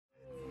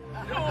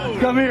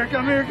Come here,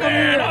 come here, come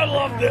Man, here. I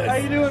love this. How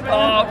you doing, man?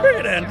 Oh, bring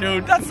it in,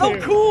 dude. That's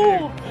so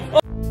cool.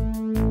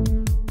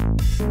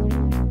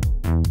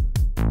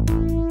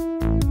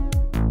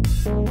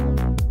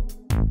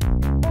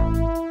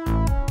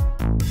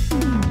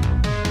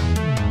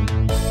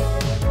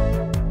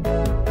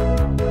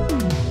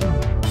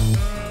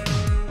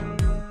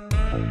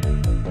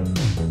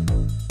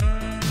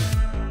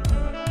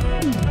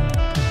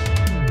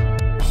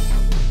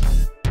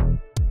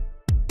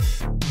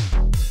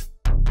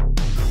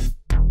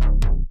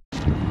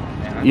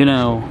 You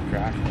know,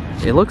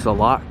 it looks a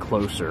lot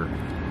closer,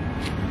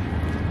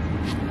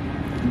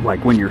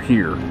 like when you're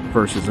here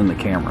versus in the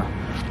camera.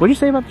 What do you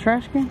say about the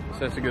trash can?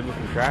 That's a good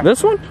looking trash.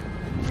 This one?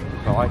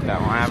 I like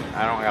that one.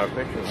 I don't got a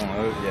picture of one of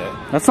those yet.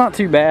 That's not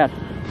too bad.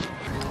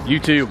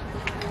 YouTube,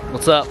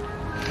 what's up?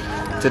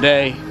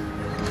 Today,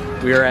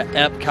 we are at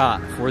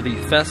Epcot for the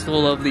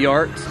Festival of the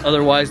Arts,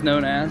 otherwise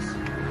known as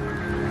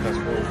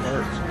Festival of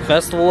Farts.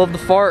 Festival of the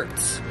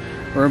Farts.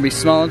 We're gonna be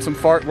smelling some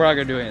fart. We're not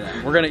gonna do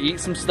anything. We're gonna eat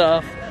some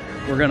stuff.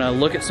 We're gonna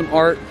look at some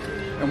art,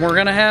 and we're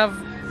gonna have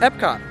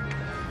Epcot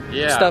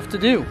stuff to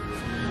do.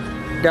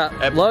 Got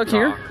Epcot. Lug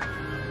here.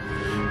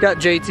 Got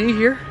JT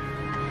here.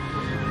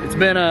 It's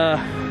been a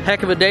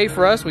heck of a day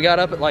for us. We got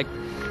up at like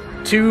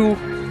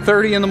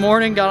 2:30 in the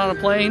morning, got on a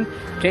plane,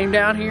 came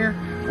down here.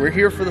 We're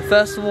here for the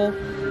festival.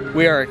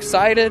 We are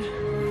excited,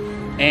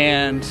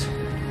 and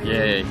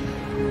Yay.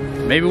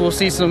 maybe we'll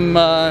see some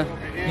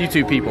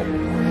YouTube people.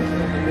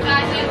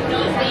 Guys, no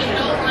wait,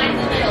 no line in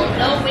the middle.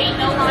 No wait,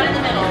 no line in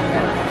the middle.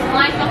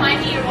 Lines behind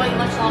me are going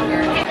much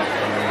longer.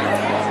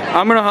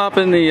 I'm gonna hop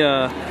in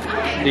the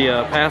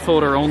pass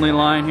holder only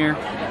line here.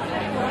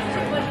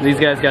 These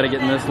guys got to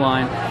get in this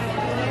line.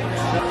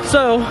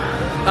 So,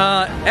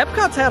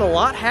 Epcot's had a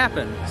lot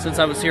happen since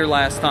I was here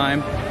last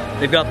time.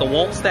 They've got the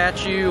Walt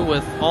statue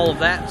with all of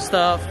that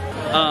stuff.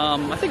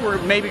 I think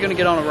we're maybe gonna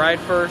get on a ride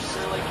first,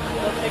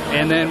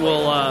 and then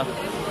we'll,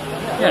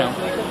 you know,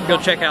 go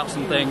check out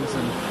some things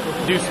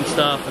and do some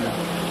stuff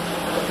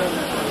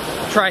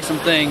and try some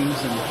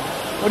things. And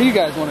what do you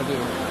guys want to do?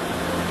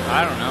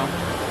 I don't know.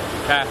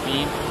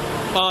 Caffeine.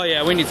 Oh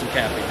yeah, we need some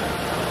caffeine.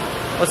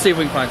 Let's see if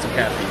we can find some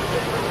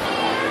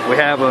caffeine. We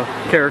have a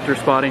character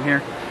spotting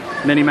here.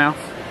 Minnie Mouse.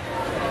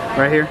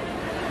 Right here.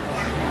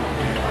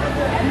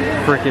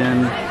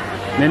 Frickin'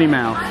 Minnie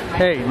Mouse.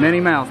 Hey, Minnie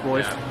Mouse,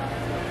 boys.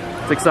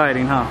 It's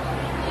exciting, huh?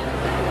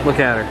 Look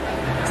at her.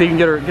 So you can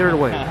get her to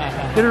wave.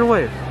 Get her to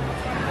wave.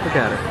 Look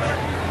at her.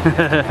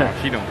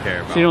 She don't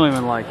care about She don't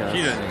even like us.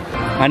 She doesn't.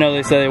 I know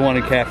they said they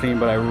wanted caffeine,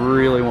 but I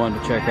really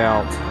wanted to check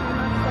out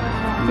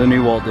the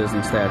new Walt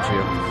Disney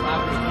statue.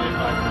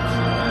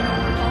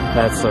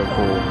 That's so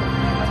cool.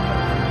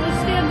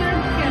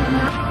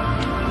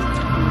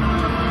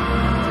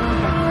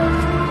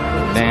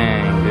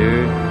 Dang,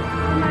 dude.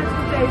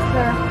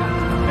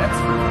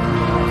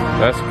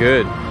 That's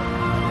good.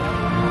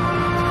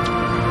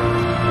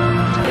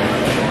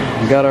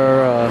 We got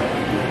our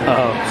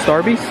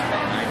Starbies.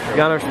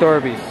 Got our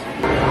Starbies.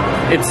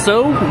 It's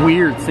so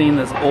weird seeing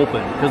this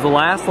open because the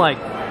last like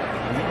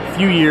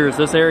few years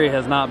this area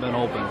has not been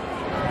open.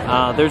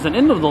 There's an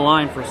end of the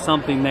line for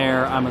something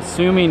there. I'm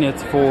assuming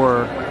it's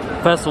for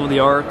Festival of the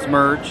Arts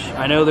merch.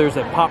 I know there's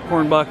a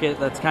popcorn bucket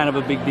that's kind of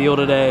a big deal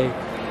today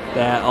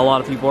that a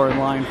lot of people are in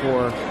line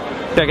for.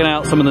 Checking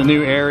out some of the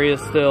new areas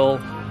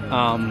still.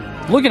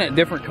 Looking at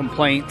different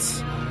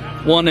complaints.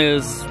 One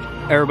is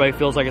everybody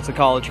feels like it's a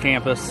college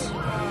campus.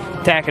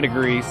 Tackett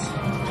agrees.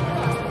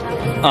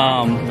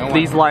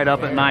 These light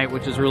up at night,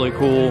 which is really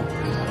cool.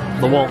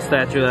 The Walt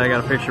statue that I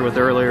got a picture with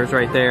earlier is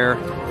right there.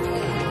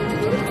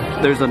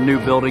 There's a new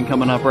building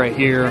coming up right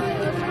here.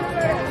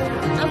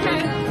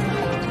 Okay.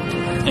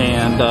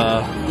 And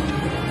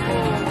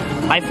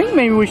I think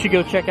maybe we should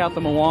go check out the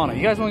Moana.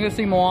 You guys want to go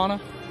see Moana?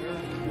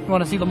 You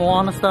want to see the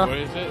Moana stuff? What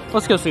is it?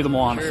 Let's go see the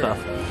Moana stuff.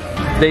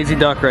 Daisy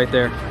Duck right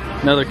there.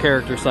 Another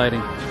character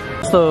sighting.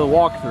 It's the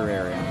walkthrough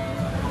area.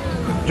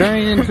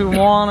 Journey into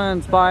Moana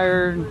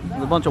inspired.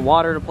 With a bunch of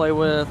water to play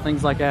with,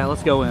 things like that.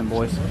 Let's go in,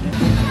 boys.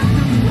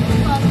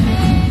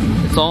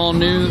 It's all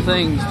new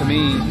things to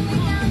me.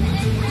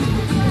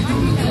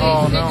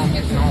 Oh no,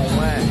 no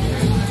way.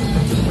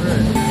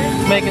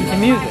 Making some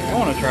music. I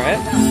want to try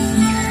it.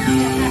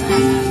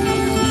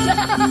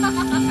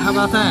 How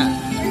about that?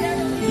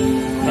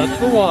 Touch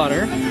the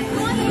water.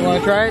 You want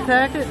to try it,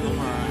 Tackett?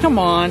 Come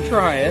on,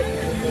 try it.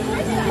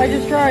 I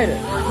just tried it.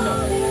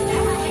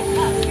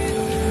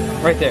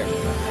 Right there.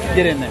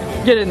 Get in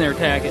there. Get in there,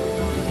 Tackett.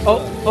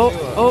 Oh, oh,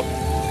 oh.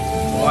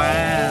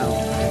 Wow.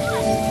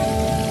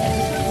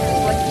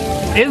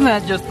 Isn't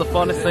that just the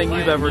funnest thing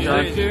you've ever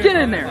done? Get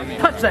in there.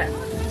 Touch that.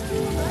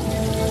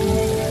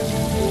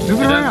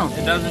 Move it around.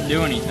 It doesn't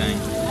do anything.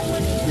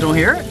 You don't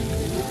hear it?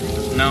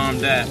 No, I'm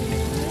deaf.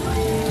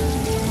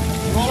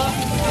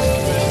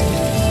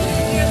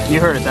 You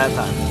heard it that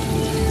time.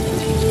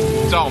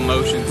 It's all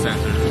motion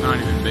sensors. It's not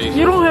even basic.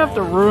 You don't have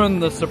to ruin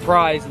the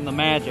surprise and the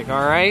magic,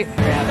 all right?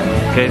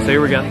 Okay, so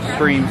here we got the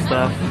stream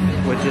stuff,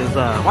 which is,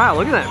 wow,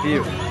 look at that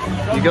view.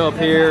 You go up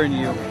here and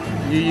you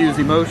use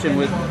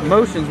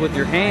motions with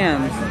your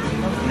hands,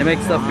 They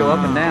make stuff go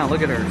up and down.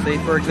 Look at her. See,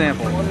 for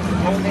example,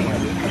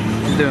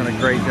 she's doing a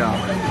great job.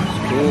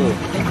 Cool.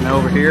 And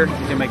over here,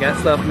 you can make that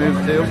stuff move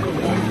too.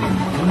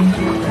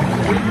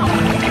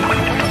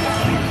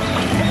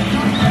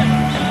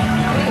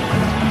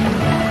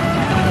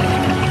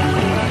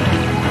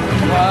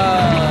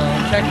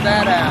 Whoa, check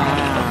that out.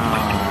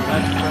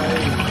 That's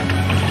crazy.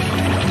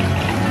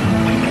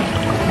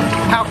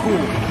 How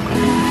cool.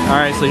 All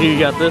right, so here you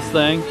got this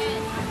thing.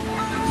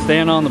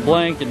 Stand on the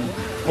blank and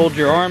hold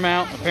your arm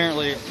out.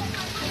 Apparently,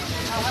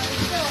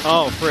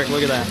 oh frick,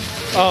 look at that.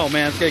 Oh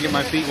man, it's gonna get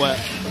my feet wet.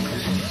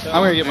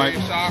 I'm gonna get my,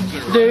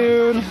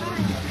 dude,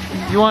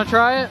 you wanna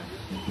try it?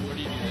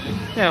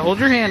 Yeah, hold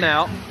your hand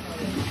out.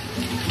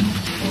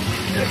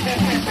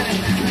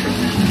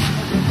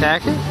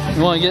 Tack it.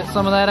 You wanna get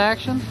some of that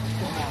action?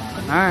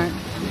 All right.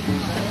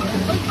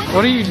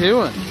 What are you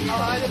doing?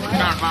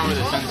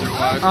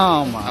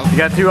 Oh my. You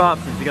got two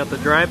options. You got the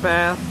dry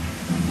path,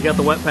 you got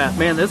the wet path.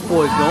 Man, this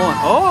boy's going.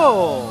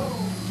 Oh!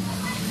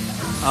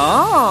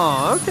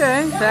 Oh,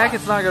 okay. Tack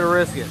it's not gonna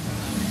risk it.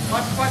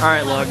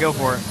 Alright, Lug, go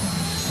for it.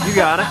 You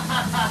got it.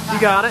 You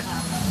got it.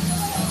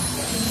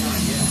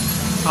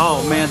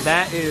 Oh man,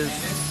 that is.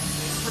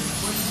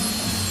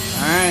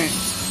 Alright.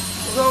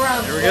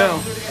 There we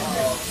go.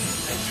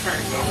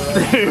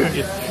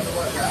 Dude.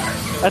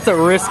 That's a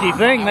risky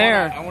thing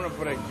there.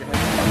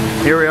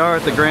 Here we are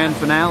at the grand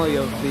finale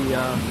of the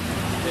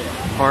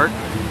park. You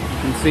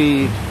can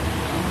see,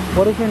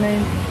 what is her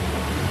name?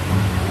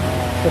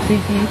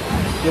 Rafiki.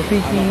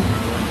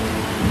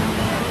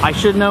 I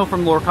should know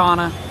from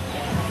Lorcana.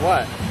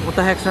 What? What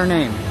the heck's her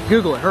name?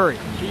 Google it, hurry.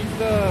 She's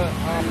the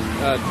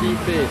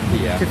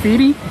Tafiti, yeah.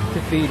 Tafiti?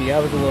 Tafiti, I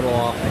was a little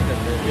off.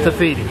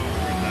 Tafiti.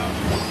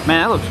 Man,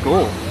 that looks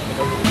cool.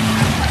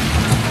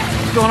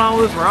 What's going on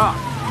with this rock?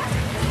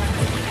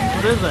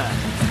 What is that?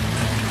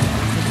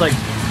 It's like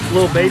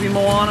little baby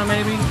Moana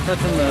maybe,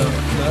 touching the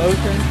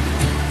ocean.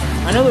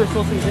 I know there's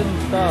supposed to be hidden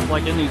stuff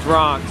like in these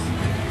rocks.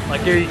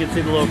 Like here you can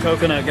see the little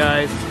coconut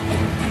guys.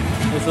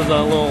 This is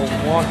a little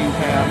walking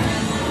path.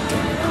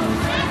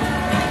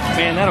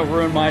 Man, that'll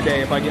ruin my day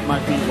if I get my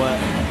feet wet.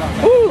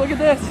 Ooh, look at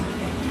this.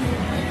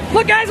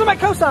 Look guys, I'm at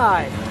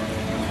Kosai.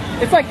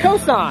 It's like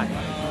Kosai.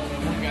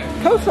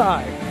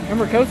 Kosai.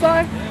 Remember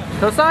Kosai?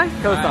 Kosai?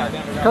 Kosai.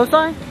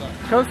 Kosai?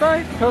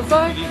 Kosai?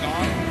 Kosai?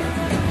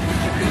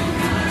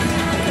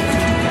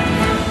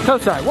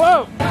 Kosai,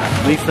 whoa!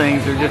 These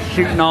things are just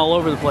shooting all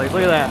over the place.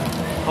 Look at that.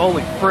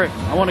 Holy frick.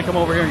 I want to come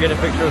over here and get a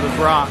picture of this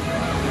rock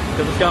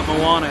because it's got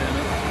Moana in it.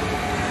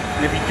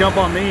 And if you jump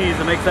on these,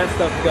 it makes that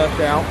stuff gush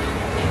out.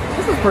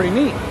 This is pretty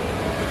neat.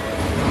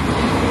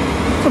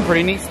 Some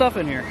pretty neat stuff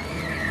in here.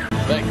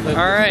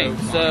 Alright,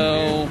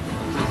 so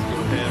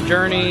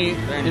journey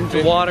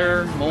into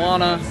water,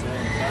 Moana,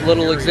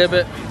 little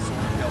exhibit.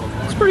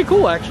 It's pretty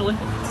cool actually.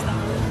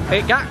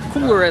 It got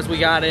cooler as we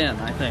got in,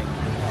 I think.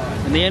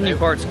 And the ending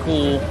part's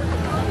cool.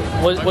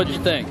 What'd you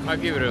think? I'll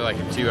give it like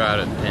a 2 out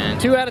of 10.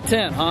 2 out of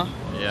 10, huh?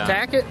 Yeah.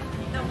 Tack it?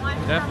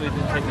 Definitely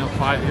didn't take no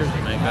 5 years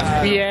to make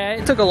that. Yeah,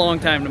 it took a long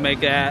time to make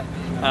that.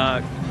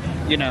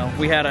 You know,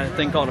 we had a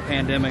thing called a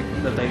pandemic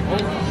that they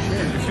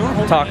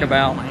talk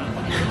about.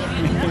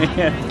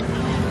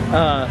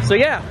 So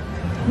yeah,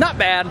 not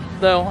bad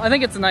though. I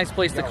think it's a nice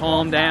place to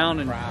calm down.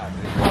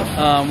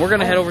 And we're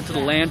gonna head over to the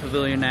Land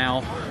Pavilion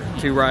now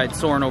to ride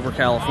Soarin' Over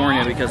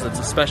California because it's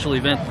a special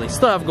event they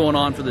still have going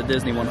on for the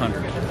Disney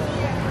 100.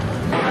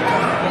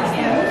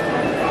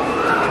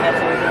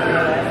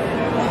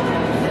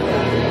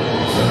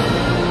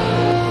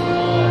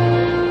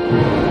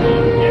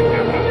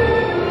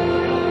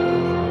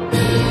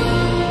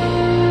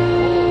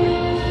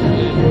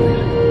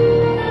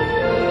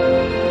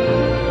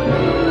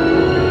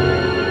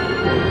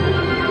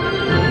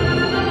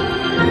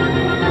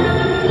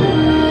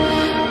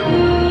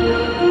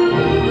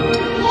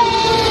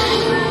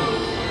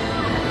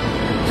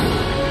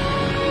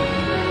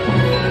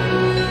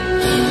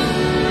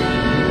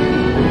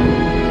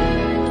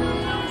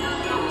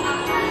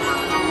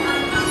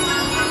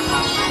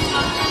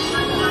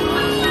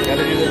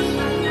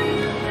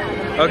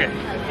 Okay,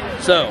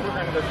 so,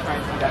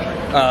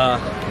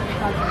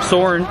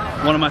 Soarin',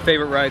 one of my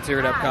favorite rides here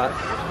at Epcot.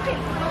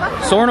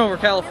 Soarin' Over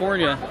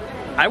California,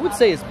 I would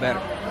say is better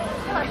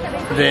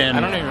than I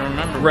don't even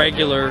remember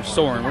regular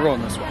Soarin'. We're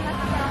going this way.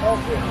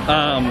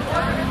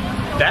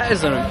 That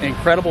is an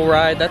incredible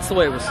ride. That's the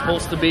way it was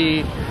supposed to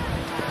be.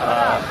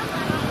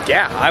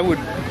 Yeah, I would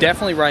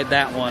definitely ride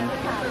that one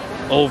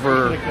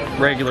over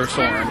regular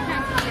Soarin'.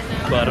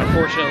 But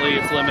unfortunately,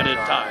 it's limited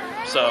time.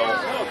 So,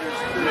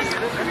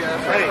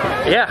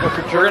 yeah,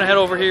 we're gonna head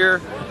over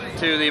here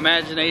to the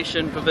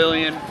Imagination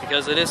Pavilion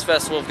because it is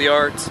Festival of the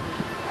Arts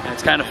and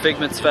it's kind of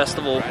Figment's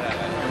festival,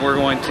 and we're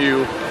going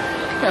to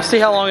see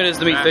how long it is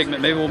to meet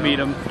Figment. Maybe we'll meet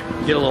him,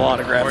 get a little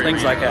autograph,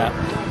 things like that.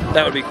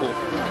 That would be cool.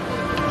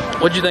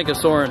 What'd you think of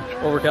Soarin'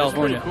 Over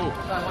California? Cool.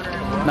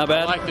 Not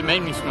bad? I liked it,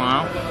 made me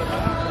smile.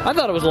 I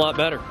thought it was a lot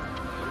better.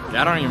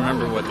 I don't even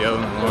remember what the other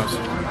one was.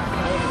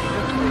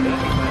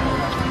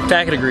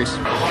 Tackett agrees.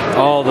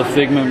 All the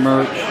Figment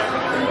merch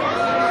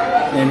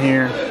in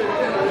here.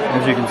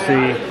 As you can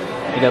see,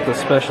 we got the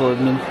special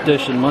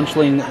edition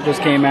Munchling that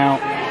just came out.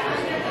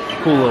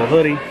 Cool little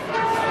hoodie.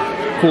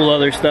 Cool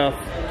other stuff.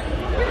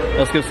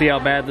 Let's go see how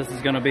bad this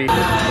is gonna be.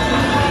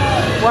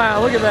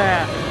 Wow, look at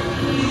that.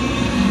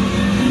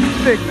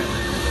 Figment.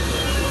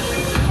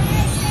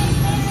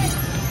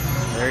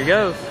 There he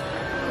goes.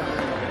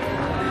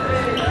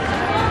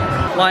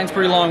 Line's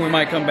pretty long, we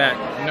might come back.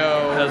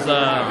 No. Because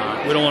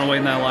we don't want to wait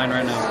in that line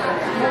right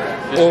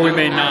now. Or we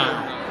may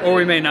not. Or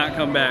we may not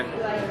come back.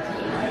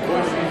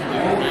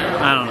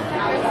 I don't know.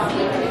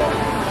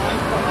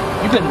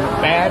 You've been in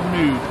a bad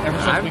mood ever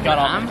since we got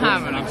off the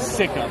plane, and I'm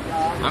sick of it.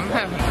 I'm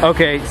having.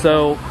 Okay,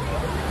 so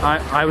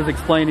I was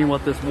explaining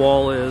what this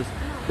wall is.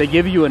 They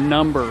give you a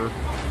number,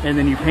 and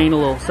then you paint a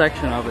little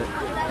section of it.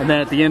 And then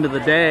at the end of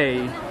the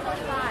day,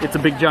 it's a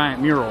big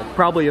giant mural.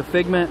 Probably a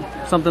Figment,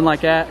 something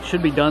like that.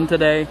 Should be done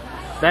today.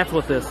 That's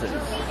what this is.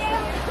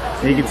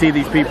 And you can see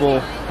these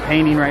people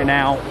painting right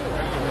now.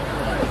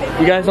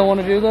 You guys don't want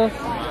to do this?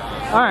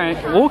 All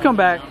right, we'll come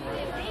back.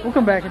 We'll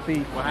come back at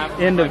the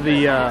end of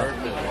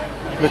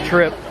the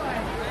trip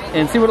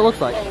and see what it looks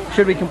like.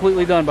 Should be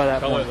completely done by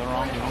that point.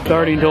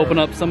 Starting to open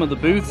up some of the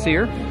booths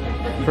here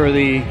for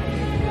the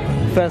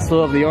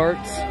Festival of the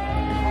Arts.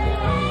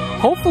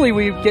 Hopefully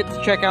we get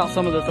to check out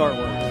some of this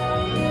artwork.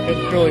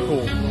 It's really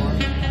cool.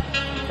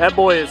 That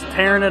boy is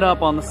tearing it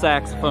up on the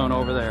saxophone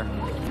over there.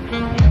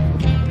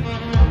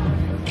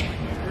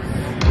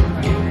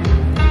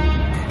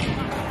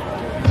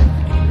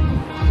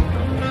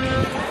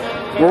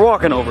 We're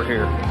walking over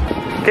here.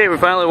 Okay, we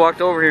finally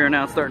walked over here and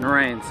now it's starting to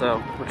rain,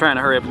 so we're trying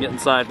to hurry up and get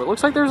inside, but it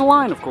looks like there's a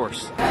line, of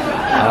course.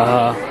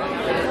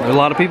 There's a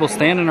lot of people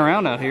standing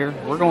around out here.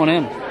 We're going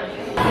in.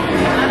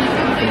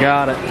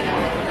 Got it.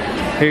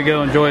 Here you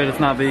go, enjoy it, it's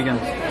not vegan.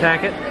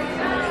 Tack it.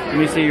 Let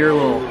me see your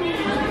little...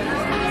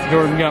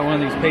 Jordan got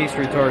one of these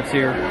pastry tarts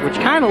here, which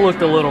kind of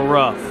looked a little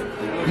rough.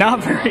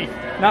 Not very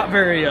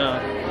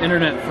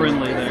internet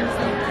friendly there.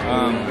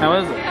 How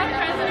is it?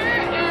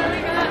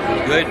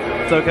 Good.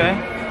 It's okay?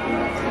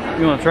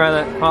 You want to try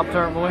that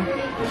Pop-Tart, boy?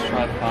 Let's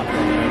try the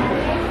Pop-Tart.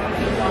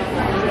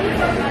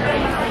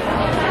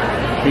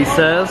 He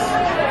says...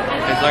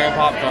 Tastes like a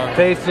Pop-Tart.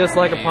 Tastes just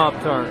like a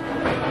Pop-Tart.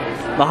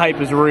 The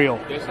hype is real.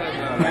 This has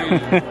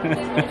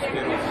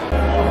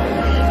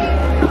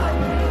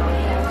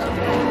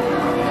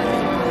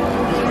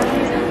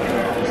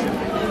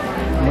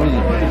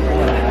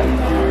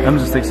I'm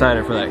just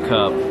excited for that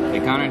cup.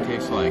 It kind of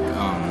tastes like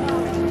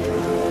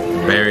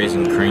berries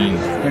and cream.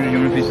 Here, you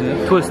want a piece of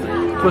this? Twist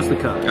it. Twist the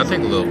cup. I'll take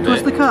a little bit.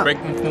 Twist the cup. Break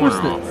the corner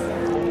Twist off. it.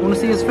 I want to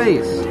see his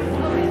face.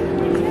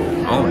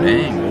 Oh,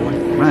 dang, boy.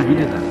 Wow, he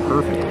did that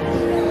perfect.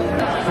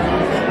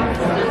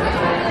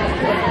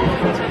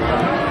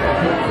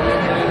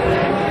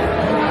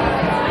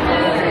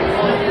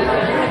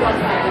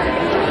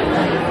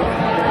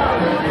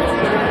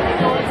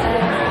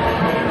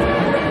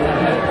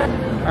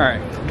 All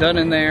right, done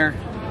in there.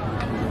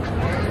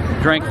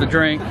 Drank the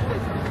drink,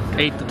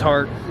 ate the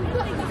tart.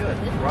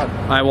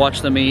 I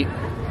watched them eat.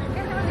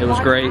 It was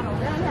great.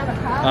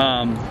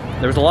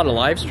 There was a lot of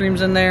live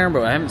streams in there,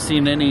 but I haven't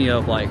seen any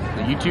of like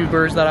the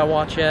YouTubers that I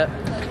watch yet.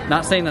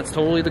 Not saying that's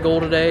totally the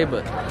goal today,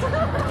 but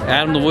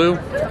Adam the Woo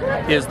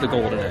is the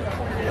goal today.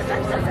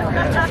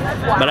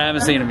 But I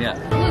haven't seen him yet.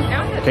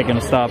 Taking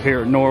a stop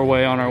here at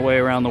Norway on our way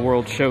around the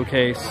World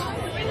Showcase.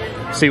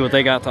 See what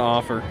they got to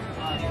offer.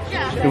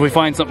 If we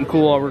find something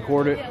cool, I'll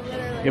record it.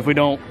 If we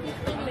don't,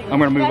 I'm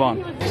gonna move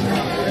on.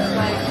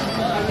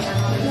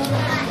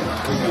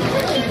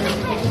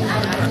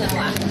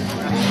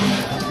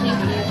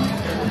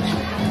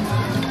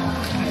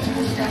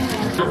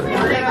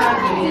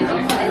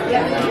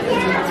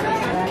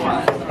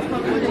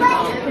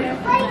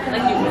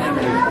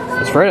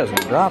 Fredo's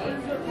gonna drop it.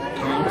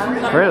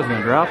 Fredo's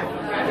gonna drop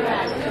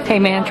it. Hey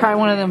man, try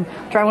one of them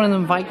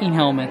Viking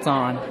helmets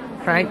on.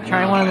 Try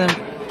one of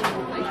them.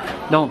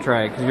 Don't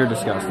try it, because you're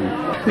disgusting.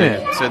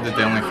 It said that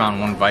they only found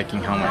one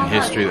Viking helmet in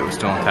history that was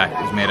still intact.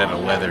 It was made out of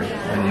leather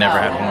and never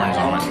had horns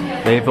on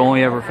it. They've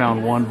only ever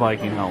found one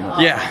Viking helmet.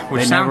 Yeah,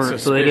 which sounds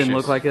suspicious. So they didn't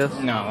look like this?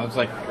 No, it was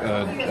like,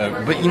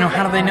 but you know,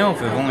 how do they know if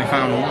they've only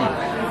found one?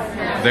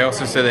 They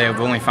also said they have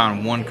only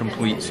found one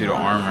complete suit of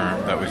armor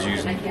that was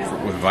used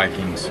with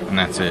Vikings, and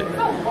that's it.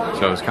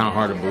 So it's kind of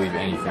hard to believe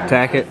anything.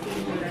 Tack it.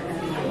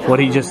 What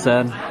he just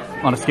said,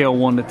 on a scale of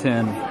 1 to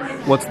 10,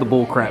 what's the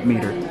bullcrap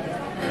meter?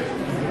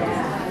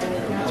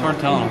 It's hard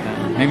telling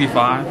him. Maybe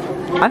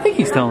 5. I think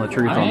he's telling the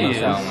truth on this.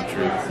 He's telling the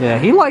truth. Yeah,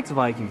 he likes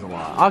Vikings a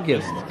lot. I'll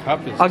give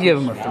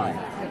him a 3.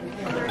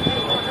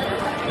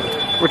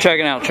 We're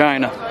checking out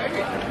China.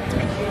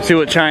 See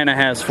what China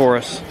has for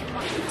us.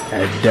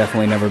 I've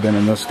definitely never been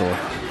in this store.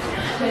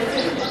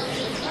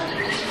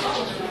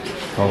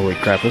 Holy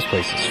crap, this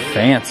place is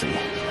fancy.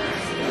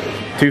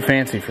 Too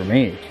fancy for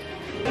me.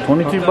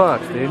 22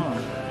 bucks, dude.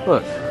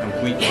 Look.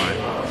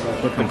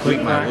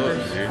 Complete my look,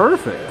 dude.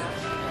 Perfect.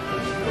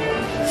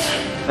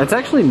 That's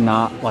actually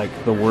not like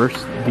the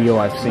worst deal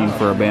I've seen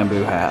for a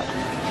bamboo hat.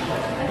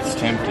 It's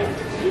tempting.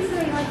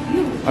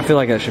 I feel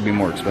like that should be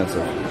more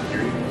expensive.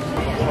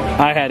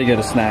 I had to get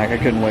a snack. I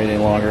couldn't wait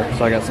any longer,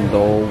 so I got some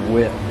Dole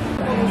Whip.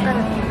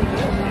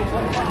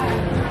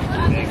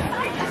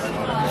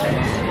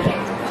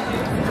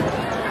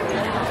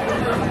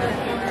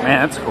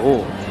 That's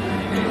cool.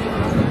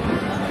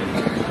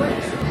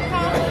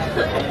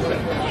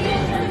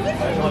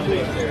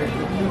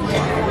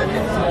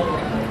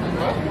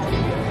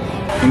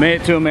 We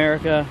made it to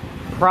America.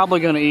 Probably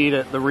gonna eat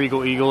at the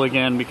Regal Eagle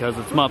again because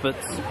it's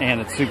Muppets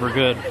and it's super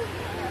good.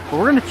 But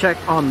we're gonna check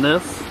on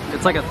this.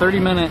 It's like a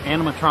 30-minute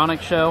animatronic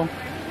show.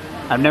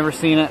 I've never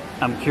seen it.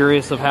 I'm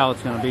curious of how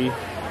it's gonna be.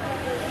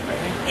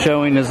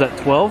 Showing is at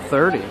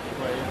 12:30.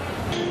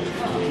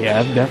 Yeah,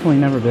 I've definitely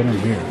never been in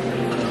here.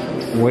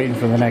 Waiting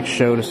for the next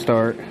show to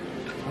start.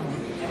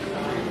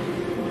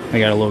 We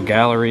got a little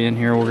gallery in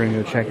here we're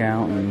gonna go check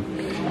out and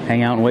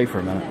hang out and wait for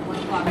a minute.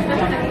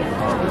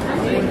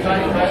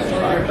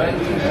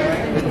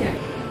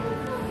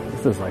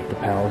 This is like the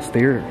Palace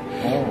Theater.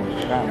 Oh,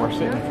 we're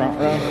sitting in front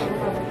row?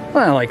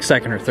 Well, like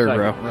second or third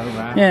row.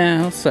 Right?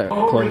 Yeah, let's sit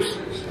close.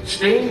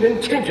 Stained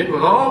and tinted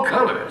with all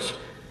colors,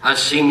 a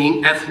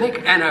seeming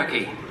ethnic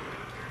anarchy.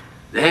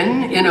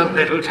 Then, in a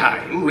little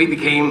time, we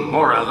became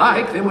more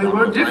alike than we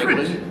were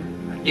different.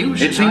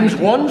 It seems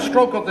one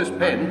stroke of this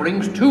pen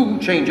brings 2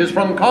 changes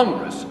from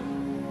Congress.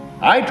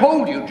 I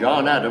told you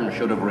John Adams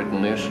should have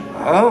written this.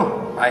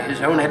 Oh, by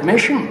his own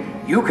admission,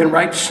 you can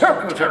write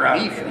circles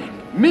around him.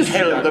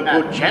 Tell the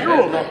good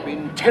general not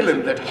been. Tell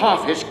him that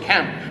half his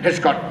camp has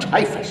got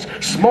typhus,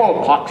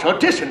 smallpox, or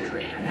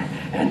dysentery.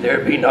 And there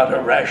be not a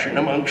ration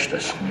amongst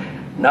us.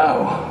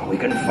 Now we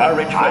can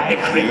forage for I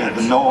hear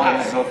the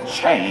noise of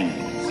chains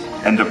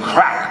and the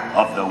crack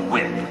of the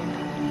whip.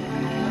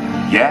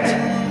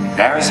 Yet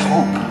there is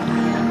hope.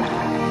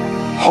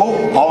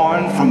 Hope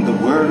born from the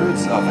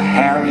words of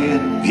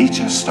Harriet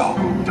Beecher Stowe.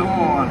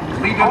 dawn,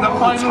 lead in the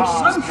final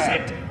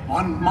sunset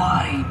on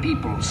my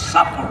people's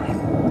suffering.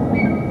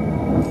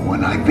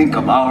 When I think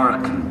of our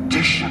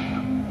condition,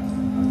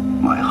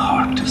 my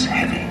heart is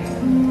heavy.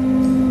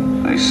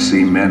 I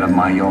see men of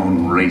my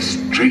own race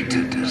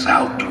treated as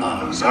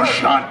outlaws or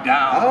shot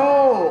down.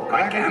 Oh,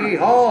 Carnegie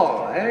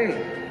Hall, eh?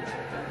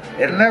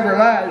 It'll never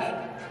last.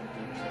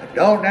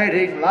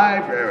 Donating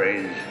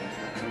libraries.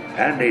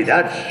 Andy,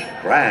 that's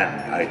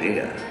grand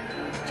idea.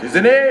 'Tis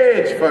an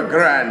age for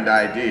grand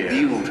ideas.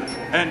 Beautiful.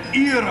 An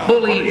era.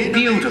 Fully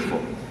beautiful.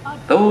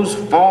 Those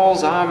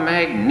falls are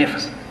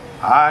magnificent.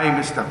 Aye,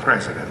 Mr.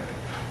 President.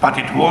 But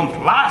it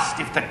won't last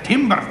if the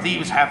timber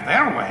thieves have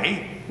their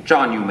way.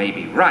 John, you may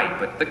be right,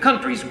 but the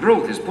country's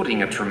growth is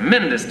putting a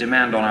tremendous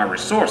demand on our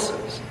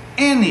resources.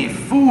 Any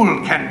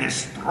fool can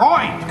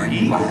destroy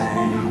trees.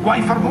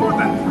 Why, for more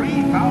than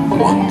 3,000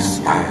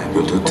 Once I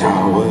built a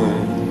tower,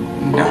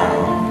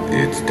 now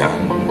it's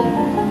done.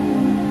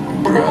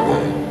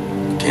 Brother,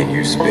 can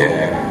you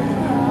spare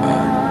a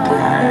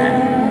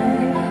dime?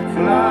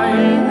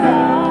 Flying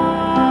high,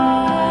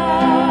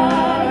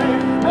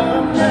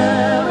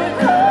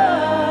 America,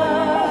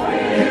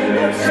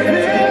 we're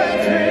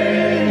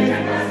spiritually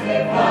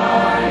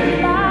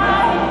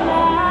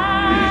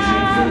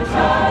reaching to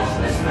touch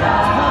the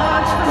sky.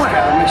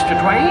 Well, Mr.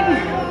 Twain,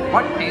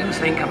 what do you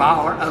think of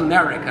our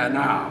America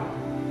now?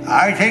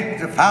 I think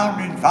the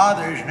founding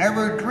fathers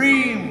never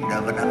dreamed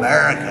of an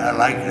America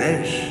like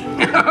this.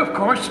 Of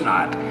course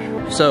not.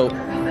 So,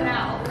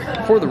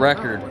 for the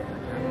record,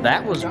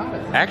 that was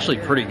actually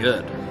pretty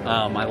good.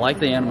 I like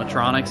the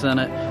animatronics in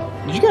it.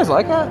 Did you guys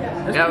like that?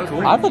 Yeah, it was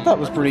cool. I thought that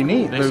was pretty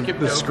neat. They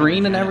skipped The over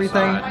screen and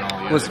everything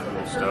was.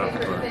 stuff,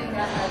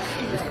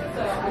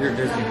 You're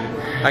Disney.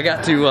 I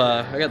got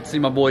to see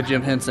my boy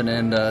Jim Henson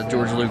and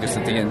George Lucas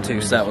at the end too,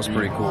 so that was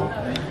pretty cool.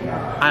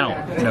 I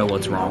don't know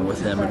what's wrong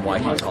with him and why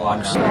he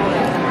talks.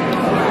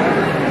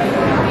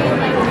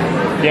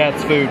 Yeah,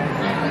 it's food.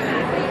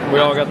 We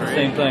all got the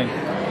same thing.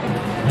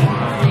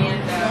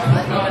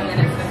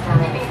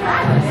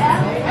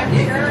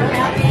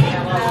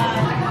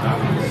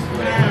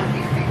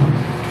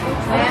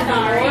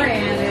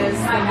 Mandalorian is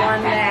the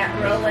one that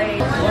really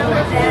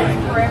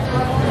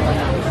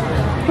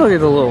Look at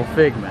the little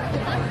figment.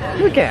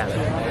 Look at it.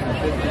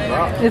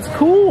 It's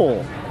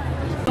cool.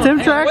 Tim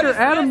Tracker,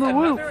 Adam the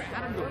Whoop.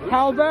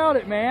 How about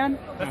it, man?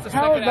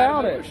 How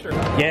about it?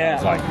 Yeah.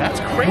 That's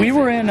crazy. We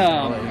were in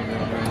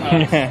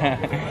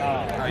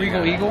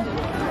Regal Eagle,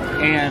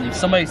 and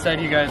somebody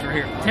said you guys were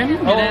here. Tim, you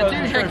can do that too.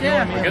 Heck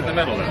yeah. You get in the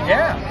middle then.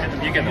 Yeah.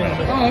 You get in the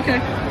middle. Oh,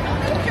 okay.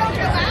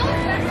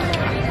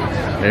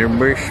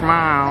 Everybody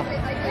smile.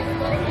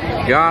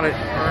 Got it.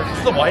 This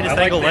is the widest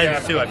angle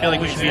lens too. I feel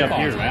like we should be up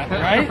here, man.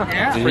 Right?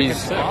 Yeah.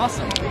 Jeez.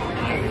 Awesome.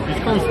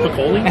 These are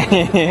Spicoli?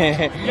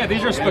 Yeah,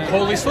 these are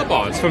Spicoli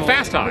slip-ons from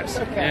Fast Times.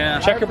 Yeah.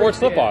 Checkerboard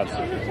slip-ons. I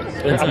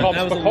call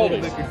them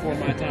Spicolis. Before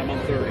my time on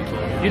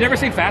 30. You never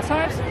seen Fast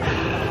Times?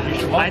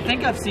 I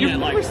think I've seen it. You've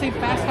never seen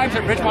Fast Times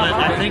at Ridgemont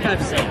High? I think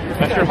I've seen it.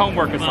 That's your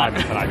homework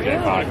assignment tonight, Jay.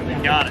 Got it.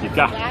 You got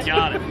it.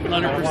 Got it.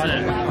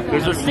 100%.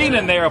 There's a scene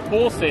in there, a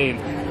pool scene,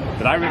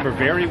 that I remember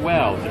very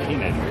well as a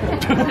teenager.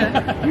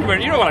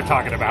 You know what I'm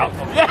talking about.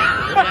 Yeah,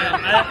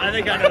 I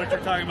think I know what you're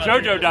talking about.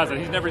 JoJo doesn't.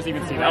 He's never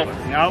even seen Elvis.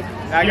 Nope.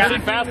 You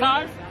seen Fast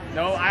Times?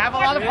 No, I have a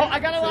lot of. I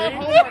got a lot of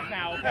homework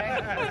now.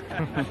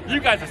 Okay. You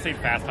guys have seen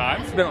Fast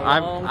Times.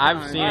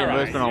 I've seen it, but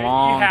it's been a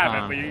long You haven't,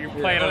 time. but you're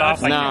playing it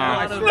off like No.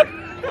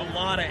 A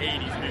lot of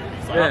 80s movies.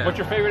 Yeah. What's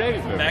your favorite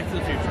 80s movie? Back to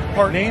the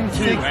Future. Name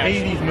 6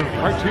 80s movies.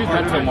 Part 2 is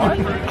better than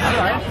 1?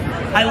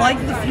 I like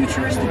the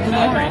futuristic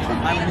DeLorean.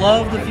 I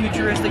love the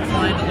futuristic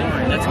flying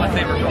DeLorean. That's my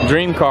favorite car.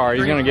 Dream car,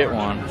 he's gonna get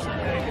one.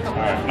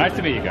 Alright, nice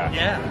to meet you guys.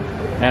 Yeah.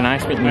 Yeah,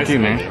 nice meeting you too,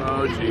 man.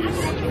 Oh, jeez.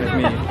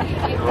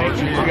 Oh,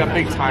 jeez. We got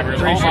big timers.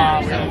 Hold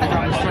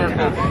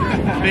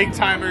on. Big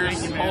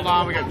timers. Hold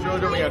on. We got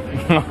JoJo. We got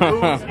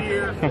Booze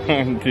here.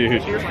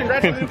 Dude. Cheers.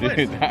 Congratulations.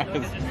 Dude, that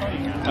was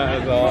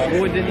awesome.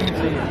 Boy, didn't even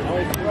see it.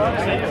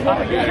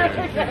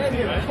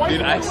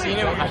 Dude, I seen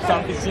him. I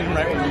thought I seen him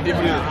right when you did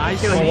it. I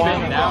feel like he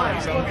bent down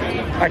or something.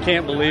 I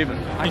can't believe it.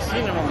 I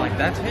seen him. I'm like,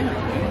 that's him.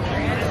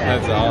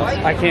 That's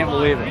awesome. I can't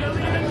believe it.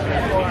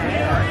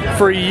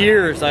 For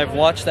years, I've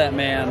watched that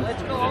man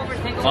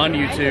on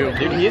YouTube.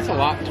 Dude, he is a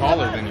lot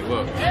taller than he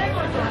looks.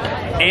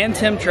 And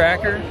Tim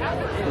Tracker.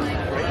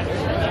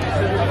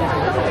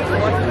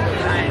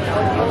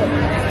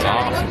 It's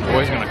awesome.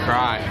 Boy's gonna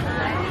cry.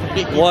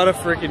 What a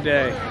freaking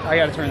day. I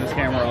gotta turn this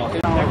camera off.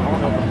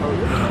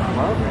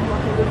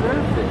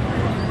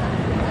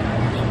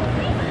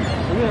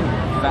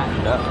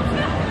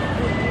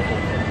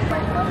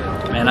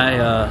 Man,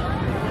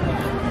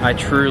 I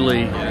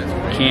truly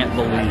can't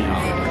believe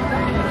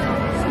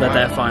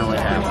that finally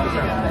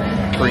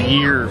happened. For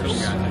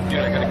years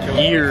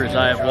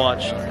I have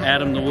watched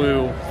Adam the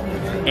Woo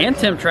and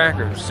Tim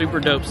Tracker. Super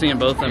dope seeing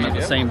both of them at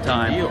the same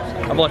time.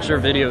 I've watched their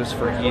videos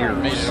for years.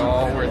 Made it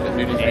all worth it.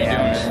 Dude, he's been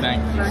doing this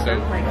thing. He's so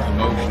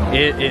emotional.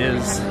 It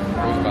is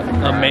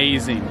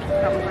amazing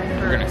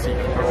You're gonna see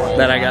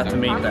that I got to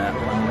meet them.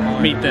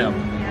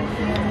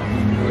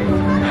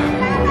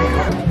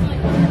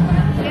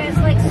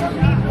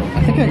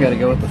 I think I gotta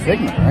go with the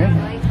Figment, right?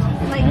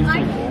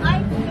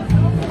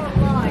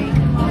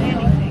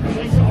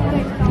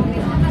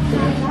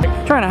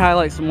 Trying to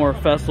highlight some more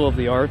Festival of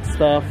the Arts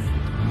stuff.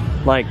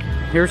 Like,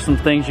 here's some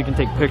things you can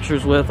take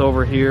pictures with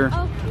over here,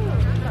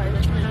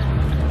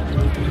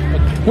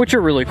 which are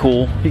really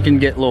cool. You can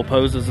get little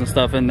poses and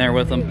stuff in there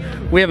with them.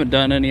 We haven't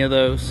done any of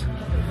those,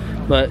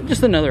 but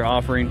just another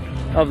offering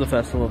of the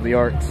Festival of the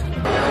Arts.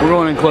 We're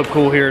going in Club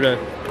Cool here to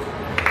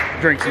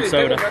drink some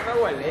soda.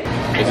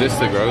 Is this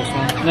the gross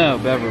one? No,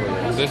 Beverly.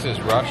 This is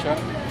Russia?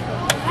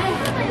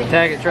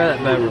 Tag it, try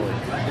that Beverly.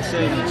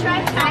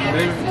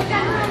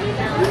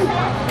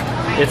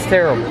 It's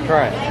terrible,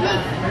 try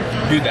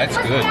it. Dude, that's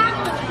good.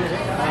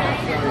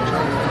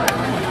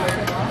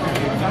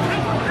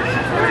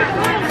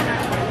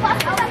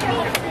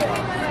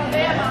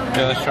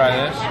 Okay, let's try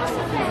this.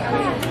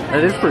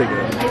 That is pretty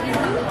good.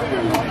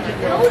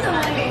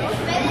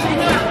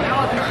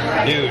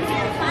 Dude.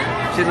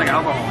 Tastes like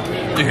alcohol.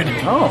 Dude.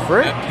 Oh,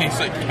 frick. That tastes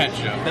like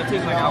ketchup. That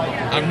tastes like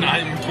alcohol. I'm not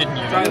even kidding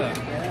you. Try that.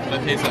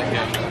 That tastes like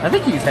ketchup. I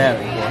think he's had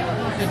it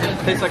before. It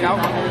tastes like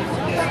alcohol.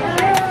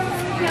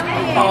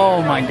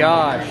 Oh my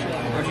gosh.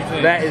 What'd you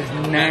think? That is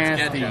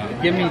nasty.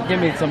 Give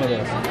me some of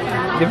this.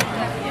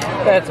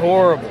 That's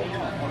horrible.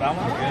 That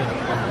one's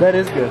good. That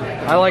is good.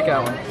 I like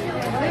that one.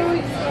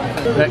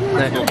 That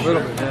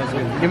little bit. That's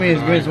good. Give me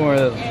some more of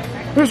those.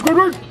 Here's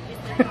Squidward.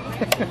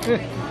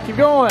 Keep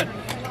going.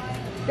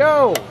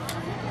 Go.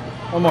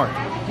 One more.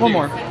 One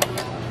more.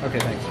 Okay,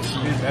 thanks.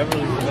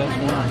 Beverly's the best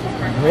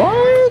one.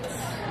 What?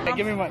 Hey,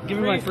 give me my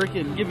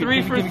freaking. Give me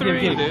 3 for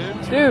 3,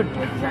 dude. Dude,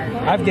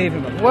 I've gave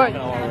him a what?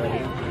 Already.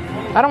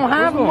 I don't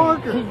have him.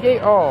 Marker. He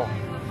gave. Oh.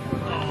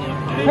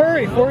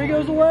 Hurry before he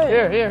goes away.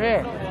 Here.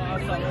 Here.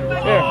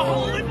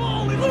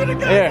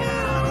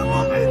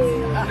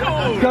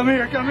 Come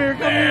here.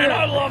 Man,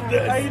 I love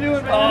this. How you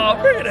doing, man? Oh,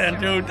 bring it in,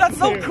 dude. That's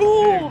so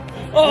cool.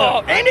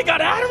 Oh, and he got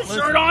Adam's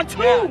shirt on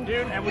too. Yeah,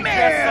 dude, and we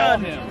just saw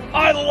him.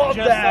 I love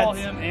Just that. saw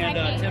him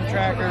and Tim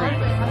Tracker.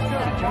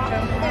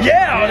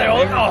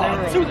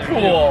 Yeah, too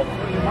cool.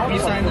 Can you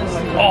sign this?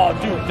 Oh,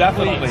 dude,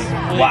 definitely. Please.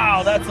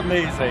 Wow, that's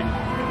amazing.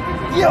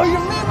 Yo, you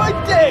made my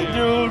day,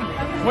 dude.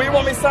 Where you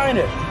want me to sign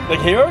it?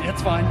 Like here?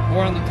 It's fine.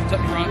 We're on the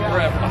front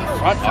forever.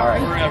 All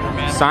right. Forever,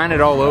 man. Sign it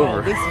all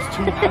over. This is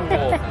too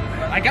cool.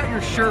 I got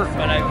your shirt,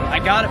 but I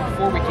got it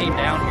before we came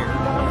down here.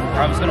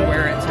 Or I was gonna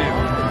wear it too.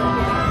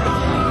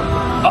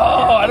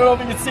 Oh, I don't know if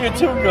you can see it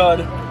too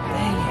good.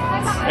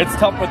 It's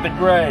tough with the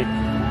gray.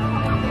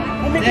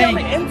 Let me get on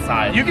the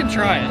inside. You can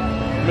try it.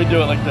 Let me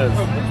do it like this.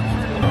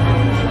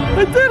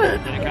 I did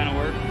it. Did it kind of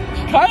work?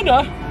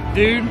 Kinda.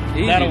 Dude,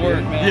 that'll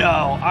work, man. Yo,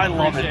 I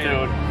love it, Appreciate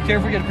dude. Care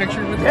if we get a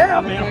picture with Yeah,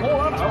 you? man.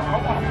 Hold on. I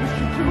want a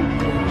picture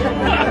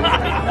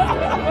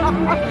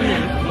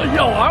too.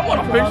 Yo, I want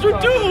a picture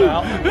too.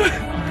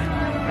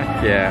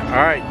 Yeah.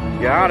 All right.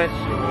 Got it.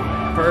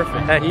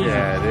 Perfect. Heck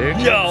yeah, dude.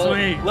 Yo,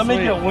 Sweet, let me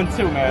sweet. get one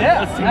too, man.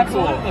 Yeah, That's too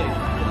absolutely.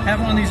 Have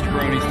one of these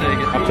jabronis take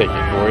it. I'll take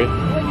it for you.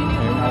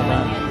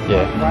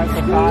 Yeah.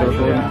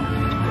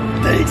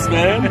 Cool. Thanks,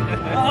 man.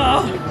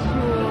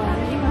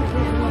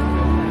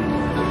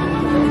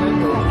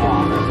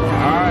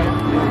 Alright.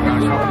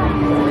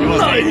 You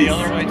want to take it the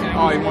other way too?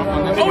 Oh, you want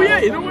one this Oh way?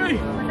 yeah, either way.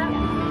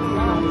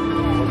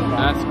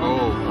 That's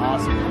gold.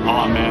 awesome.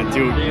 Oh man,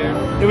 dude,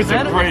 it was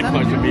a great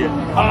pleasure to be here.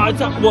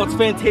 It's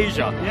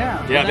Fantasia.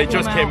 Yeah, they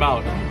just came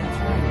out.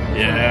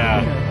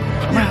 Yeah.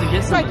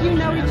 It's like you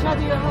know each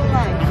other your whole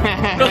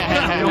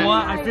life. You know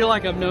what? I feel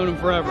like I've known him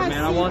forever,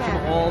 man. I watch him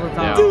all the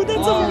time. Dude,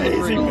 that's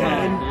amazing,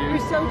 man. You're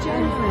so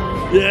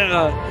genuine.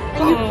 Yeah.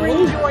 And you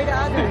bring joy to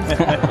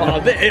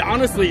others.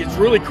 Honestly, it's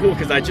really cool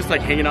because I just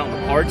like hanging out in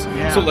the parks.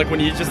 Yeah. So like when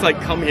you just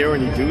like come here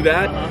and you do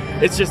that,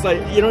 it's just like,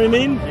 you know what I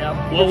mean?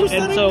 Yeah. Well,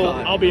 and so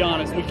I'll be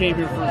honest, we came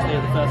here first day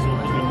of the festival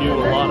because we knew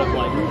a lot of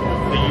like the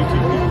YouTube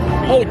people.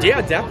 Oh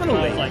yeah,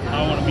 definitely. Like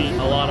I want to meet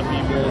a lot of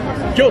people.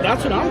 Yo,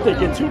 that's what I'm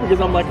thinking too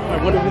because I'm like,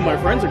 I wonder who my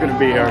friends are gonna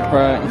be here.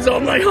 Right. So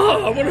I'm like,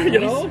 oh, I wonder, you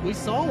know. We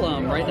saw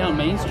right down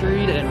Main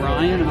Street and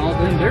Ryan and all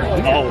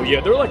them. Oh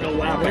yeah, they're like a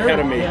lap ahead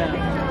of me.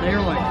 Yeah,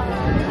 they're like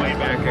way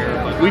back here.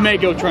 But we may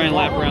go try and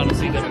lap around and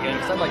see them again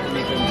because I'd like to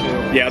meet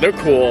them too. Yeah, they're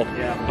cool.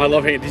 Yeah. I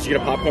love hanging. Did you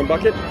get a popcorn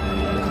bucket?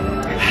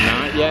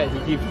 Not yet. He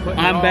keeps putting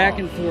I'm back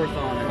and forth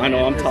on it. I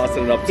know, I'm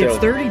tossing it up too. It's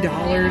 $30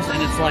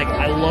 and it's like,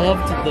 I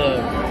loved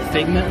the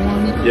Figment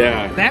one.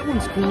 Yeah. That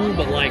one's cool,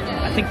 but like,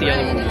 I think the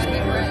other one was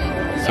better.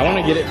 I want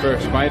to get it for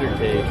a spider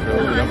cage for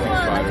a jumping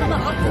spider.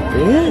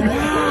 Oh,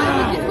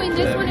 wow. Between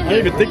this one and I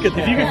didn't even think of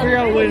If you could figure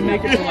out a way to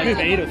make it for like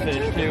beta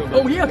fish too.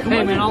 Oh yeah, come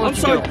on. Man, I'm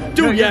sorry.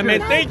 Dude, yeah,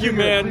 man, thank you,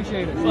 man.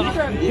 Appreciate it.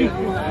 Okay, his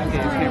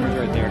camera's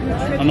right there.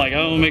 I'm like,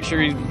 oh, make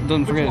sure he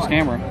doesn't forget his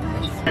camera.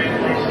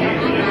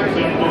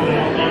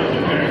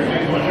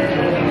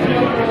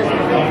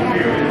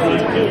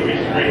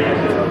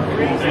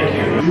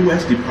 The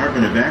U.S.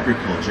 Department of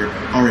Agriculture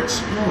are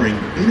exploring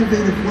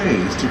innovative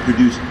ways to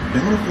produce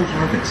bountiful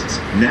harvests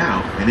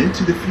now and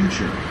into the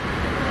future.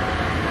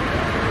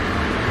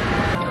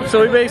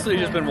 So we've basically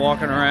just been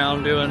walking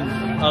around doing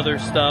other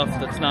stuff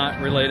that's not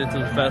related to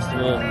the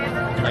festival,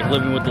 like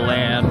living with the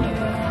land,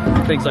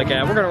 things like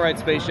that. We're gonna ride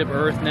Spaceship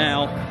Earth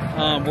now.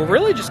 We're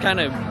really just kind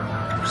of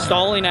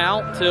stalling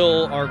out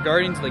till our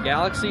Guardians of the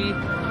Galaxy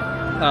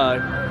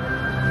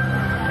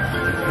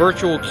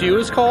virtual queue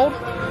is called,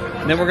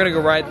 and then we're gonna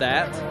go ride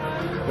that.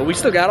 But we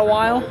still got a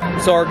while.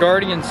 So our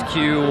Guardians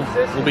queue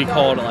will be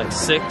called at like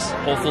 6,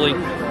 hopefully,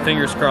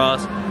 fingers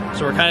crossed.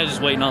 So we're kind of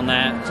just waiting on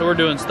that. So we're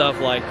doing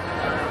stuff like,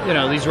 you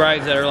know, these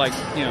rides that are like,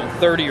 you know,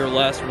 30 or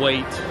less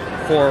wait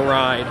for a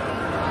ride.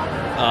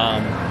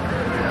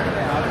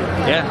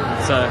 Yeah,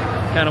 it's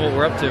kind of what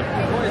we're up to.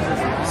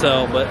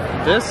 So, but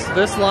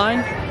this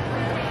line,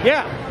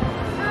 yeah.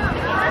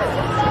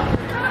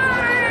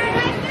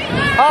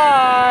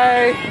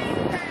 Hi.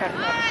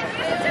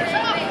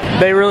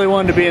 They really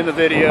wanted to be in the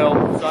video,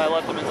 so I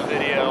let them in the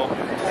video.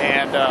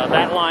 And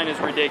that line is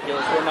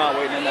ridiculous. We're not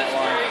waiting in that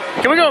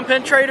line. Can we go in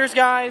Pin Traders,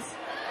 guys?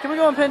 Can we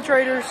go in Pin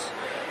Traders?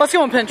 Let's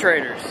go in Pin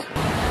Traders.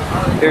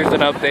 Here's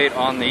an update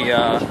on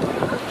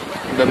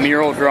the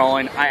mural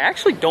drawing. I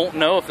actually don't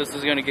know if this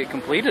is going to get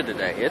completed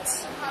today.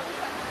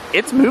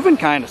 It's moving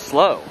kind of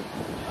slow,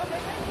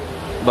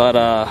 but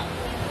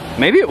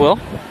maybe it will.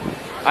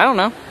 I don't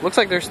know. Looks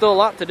like there's still a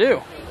lot to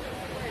do.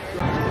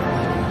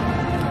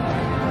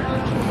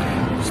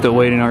 Still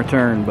waiting our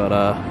turn, but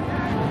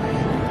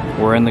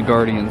we're in the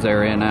Guardians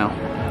area now.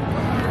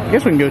 I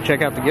guess we can go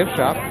check out the gift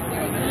shop. 20.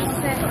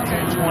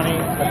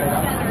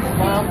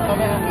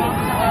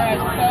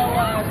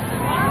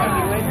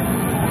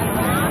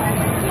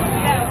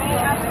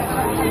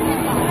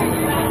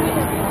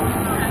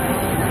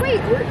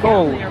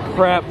 Oh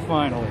crap,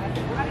 finally.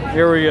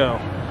 Here we go.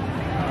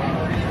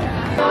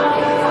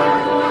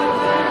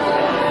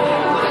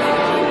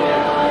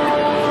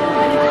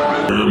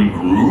 Really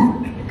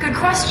Groot? Good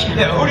question.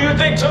 Yeah, who do you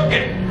think took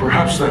it?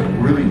 Perhaps that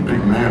really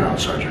big man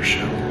outside your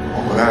ship.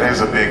 Oh, well, that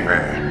is a big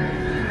man.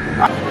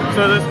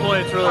 So at this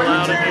point, it's really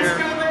loud in here.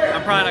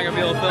 I'm probably not gonna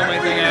be able to film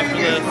anything after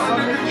this.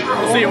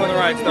 We'll see you when the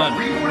ride's done.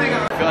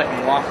 I feel like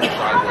I'm walking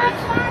sideways.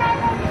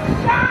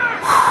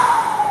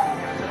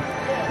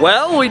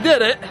 Well, we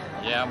did it.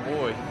 Yeah,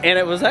 boy. And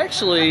it was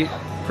actually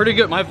pretty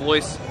good. My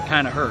voice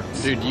kind of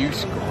hurts. Dude, you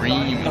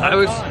screamed.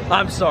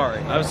 I'm sorry.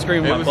 I was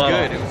screaming my butt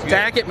off. It was good.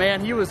 Tackett, man,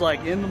 he was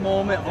like in the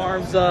moment,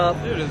 arms up,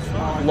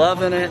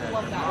 loving it.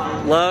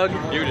 Lug.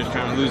 You were just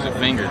trying to lose a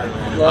finger.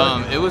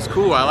 It was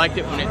cool. I liked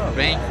it when it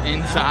banked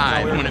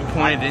inside, when it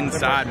pointed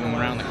inside and went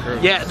around the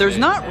curve. Yeah, there's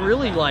not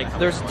really like,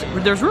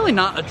 there's really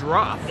not a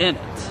drop in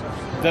it.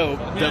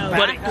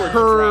 But it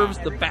curves,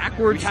 the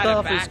backward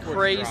stuff is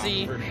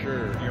crazy. For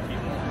sure.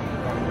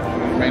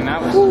 Man,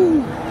 that was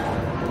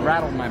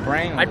rattled my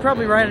brain. I'd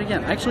probably ride it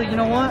again. Actually, you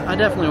know what? I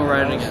definitely will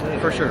ride it again,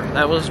 for sure.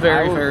 That was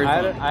very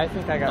fun. I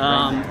think I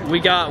got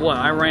we got, what,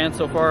 I Ran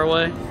So Far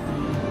Away?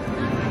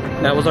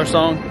 That was our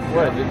song.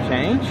 What, did it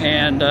change?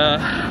 And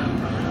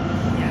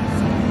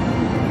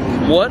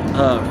what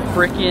a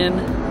freaking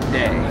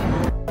day.